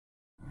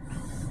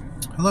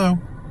Hello.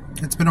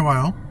 It's been a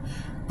while,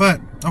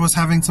 but I was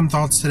having some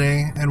thoughts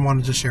today and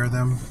wanted to share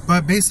them.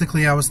 But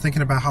basically, I was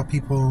thinking about how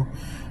people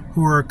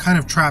who are kind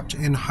of trapped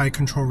in high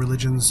control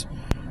religions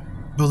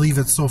believe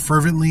it so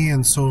fervently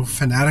and so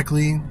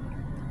fanatically.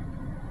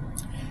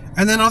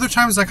 And then other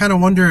times I kind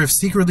of wonder if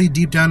secretly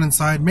deep down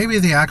inside, maybe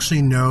they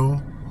actually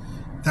know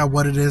that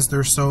what it is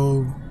they're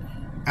so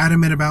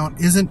adamant about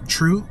isn't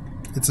true.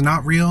 It's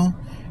not real.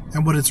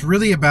 And what it's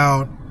really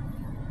about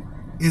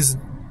is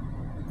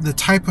the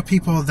type of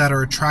people that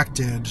are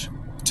attracted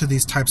to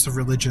these types of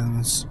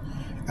religions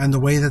and the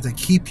way that they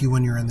keep you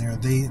when you're in there.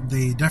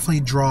 They definitely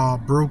draw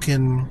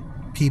broken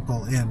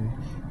people in.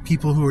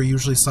 People who are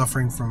usually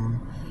suffering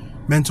from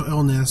mental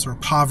illness or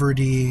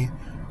poverty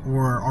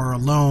or are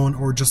alone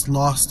or just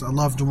lost a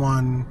loved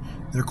one.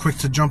 They're quick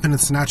to jump in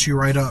and snatch you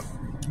right up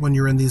when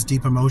you're in these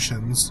deep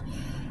emotions.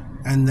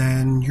 And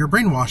then you're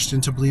brainwashed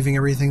into believing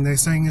everything they're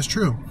saying is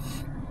true.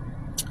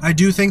 I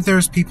do think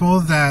there's people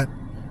that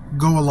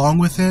go along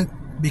with it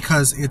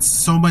because it's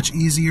so much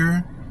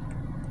easier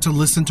to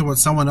listen to what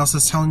someone else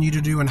is telling you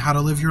to do and how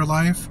to live your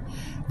life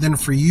than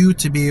for you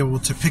to be able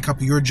to pick up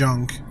your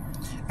junk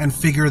and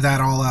figure that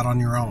all out on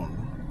your own.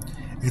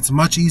 It's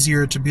much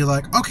easier to be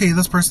like, okay,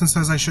 this person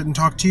says I shouldn't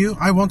talk to you.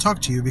 I won't talk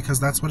to you because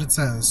that's what it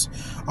says.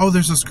 Oh,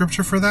 there's a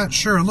scripture for that?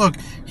 Sure, look,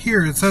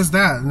 here, it says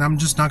that, and I'm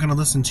just not going to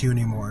listen to you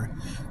anymore.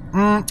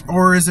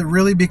 Or is it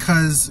really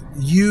because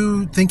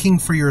you thinking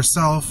for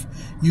yourself,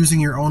 using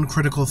your own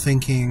critical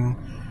thinking,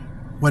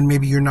 when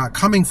maybe you're not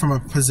coming from a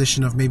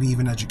position of maybe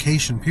even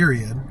education,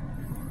 period,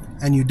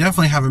 and you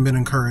definitely haven't been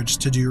encouraged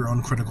to do your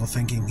own critical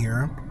thinking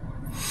here?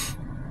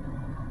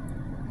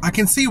 I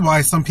can see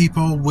why some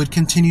people would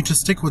continue to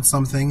stick with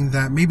something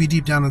that maybe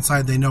deep down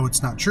inside they know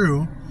it's not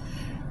true,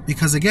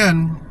 because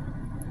again,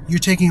 you're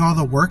taking all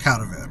the work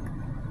out of it.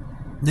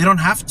 They don't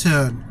have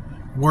to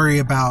worry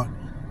about,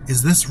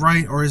 is this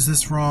right or is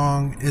this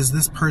wrong? Is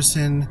this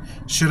person,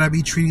 should I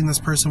be treating this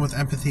person with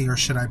empathy or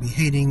should I be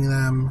hating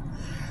them?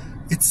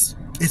 It's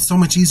so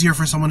much easier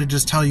for someone to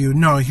just tell you,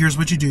 no, here's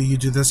what you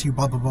do this, you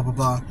blah, blah, blah, blah,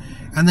 blah.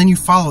 And then you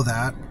follow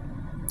that.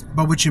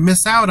 But what you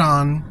miss out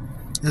on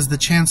is the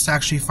chance to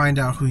actually find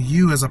out who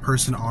you as a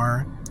person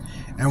are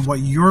and what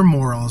your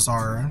morals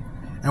are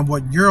and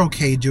what you're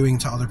okay doing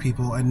to other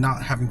people and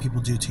not having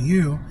people do to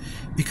you,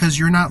 because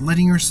you're not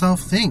letting yourself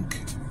think.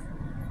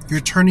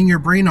 You're turning your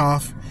brain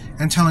off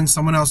and telling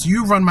someone else,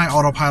 you run my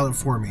autopilot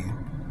for me.